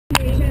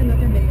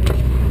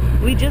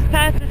We just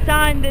passed a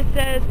sign that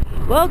says,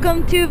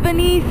 "Welcome to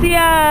Venice."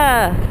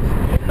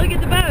 Look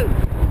at the boat.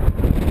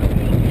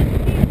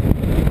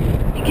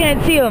 You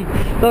can't see them,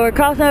 but we're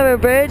crossing over a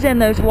bridge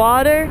and there's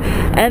water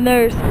and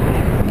there's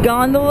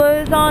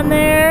gondolas on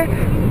there.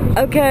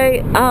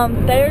 Okay,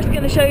 Thayer's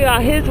gonna show you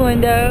out his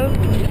window.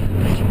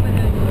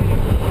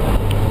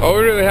 All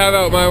we really have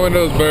out my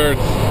window is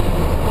birds.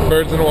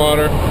 Birds in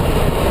water.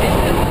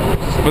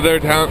 But they're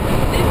town.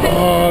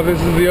 Oh, this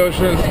is the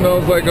ocean. It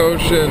smells like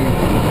ocean.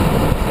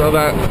 Smell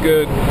that? It's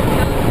good.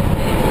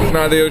 It's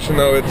not the ocean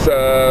though. It's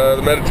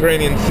the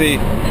Mediterranean Sea.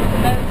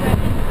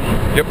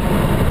 Yep.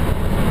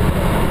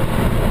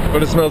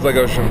 But it smells like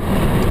ocean.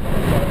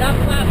 That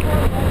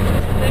platform won't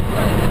just stick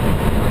like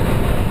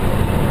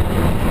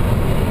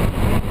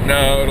it.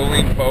 No, it'll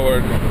lean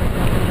forward.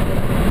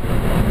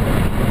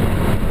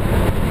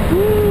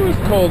 Woo, it's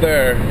cold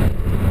air.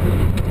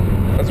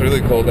 That's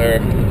really cold air.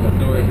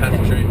 No way past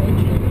the train.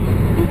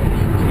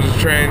 There's a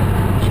train.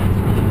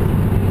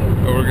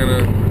 Oh, we're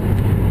gonna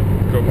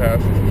go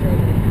past.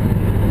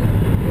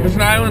 There's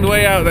an island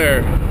way out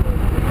there.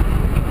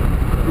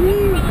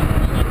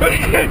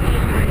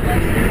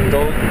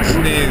 Don't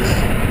sneeze.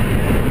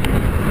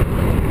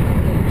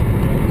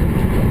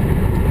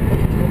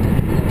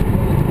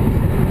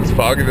 It's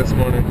foggy this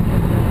morning.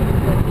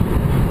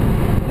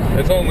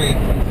 It's only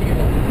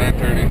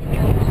 9:30.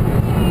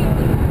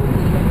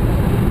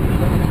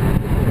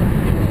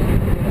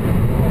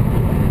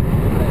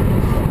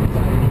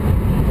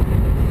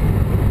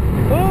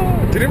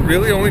 Did it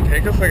really only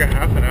take us like a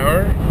half an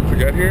hour to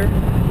get here?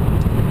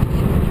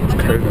 It's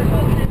crazy.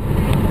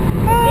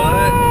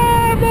 What?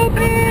 I'm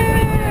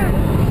okay.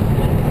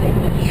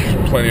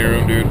 Plenty of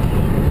room, dude.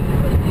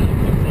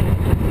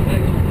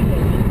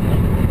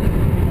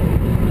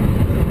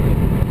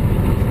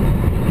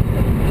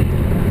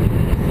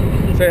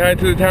 Say hi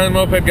to the Italian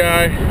moped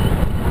guy.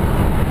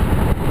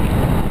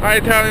 Hi,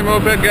 Italian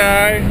moped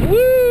guy.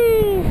 Woo!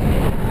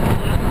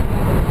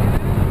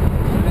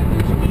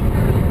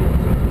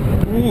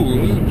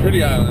 Ooh, this is a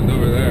pretty island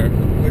over there.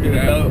 Look at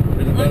that.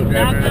 There's a boat.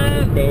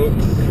 There's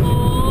boats.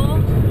 Cool.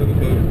 There's a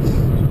boat.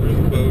 There's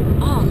a boat.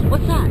 Oh,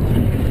 what's that?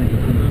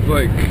 There's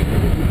like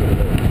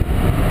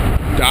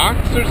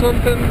docks or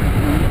something.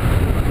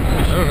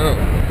 I don't know.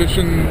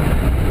 Fishing.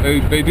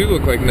 They do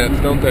look like nets,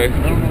 don't they? I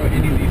don't know what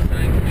any of these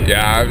signs mean.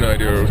 Yeah, I have no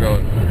idea where we're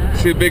going.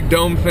 See a big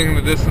dome thing in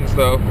the distance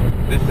though.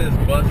 This says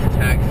bus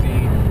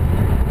taxi.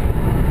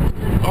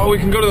 Oh, we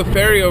can go to the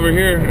ferry over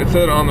here. It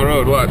said on the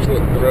road. Watch,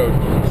 look, the road.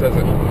 It says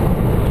it.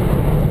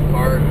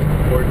 Park,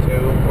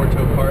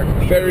 Porto Park.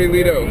 Ferry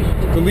Lido.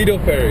 The Lido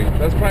ferry.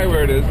 That's probably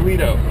where it is.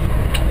 Lido.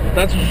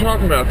 That's what you're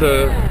talking about.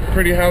 The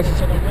pretty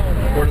houses.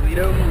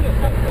 Portolito?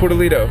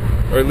 Portolito.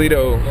 Or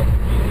Lido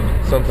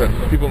something.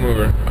 People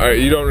mover. Alright,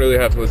 you don't really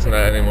have to listen to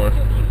that anymore.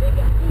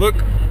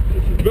 Look!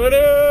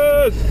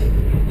 Venice!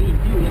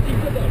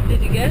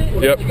 Did you get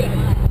it? Yep.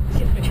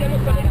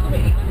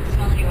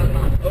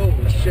 Oh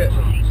shit.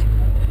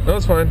 No,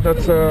 it's fine.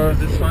 That's Is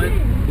this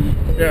fine?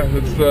 yeah,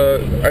 it's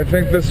I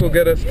think this will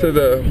get us to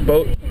the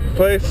boat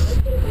place.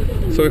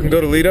 So we can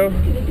go to Lido.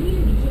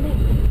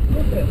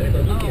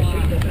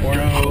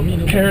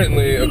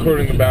 Apparently,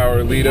 according to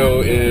Bauer,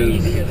 Lido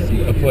is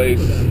a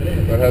place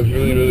that has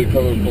really, really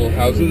colorful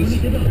houses.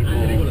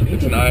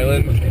 It's an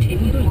island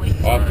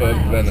off of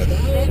Venice.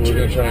 So we're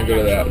gonna try and go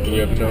to that. We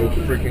have no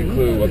freaking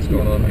clue what's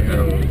going on right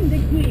now.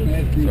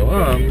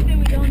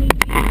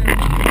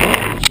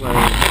 So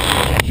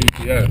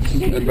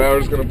GPS, and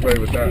Bauer's gonna play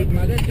with that.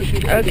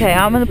 Okay,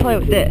 I'm gonna play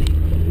with this.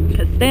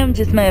 Because Sam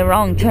just made a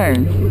wrong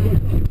turn.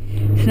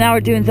 So now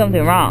we're doing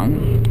something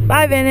wrong.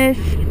 Bye, Venice.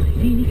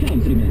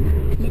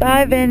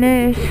 Bye,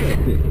 Venice.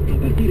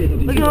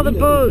 Look at all the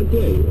boats.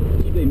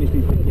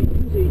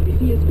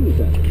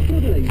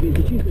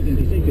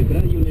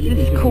 This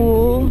is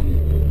cool.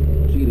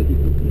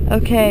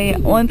 Okay,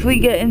 once we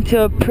get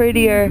into a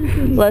prettier,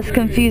 less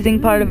confusing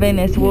part of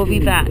Venice, we'll be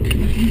back.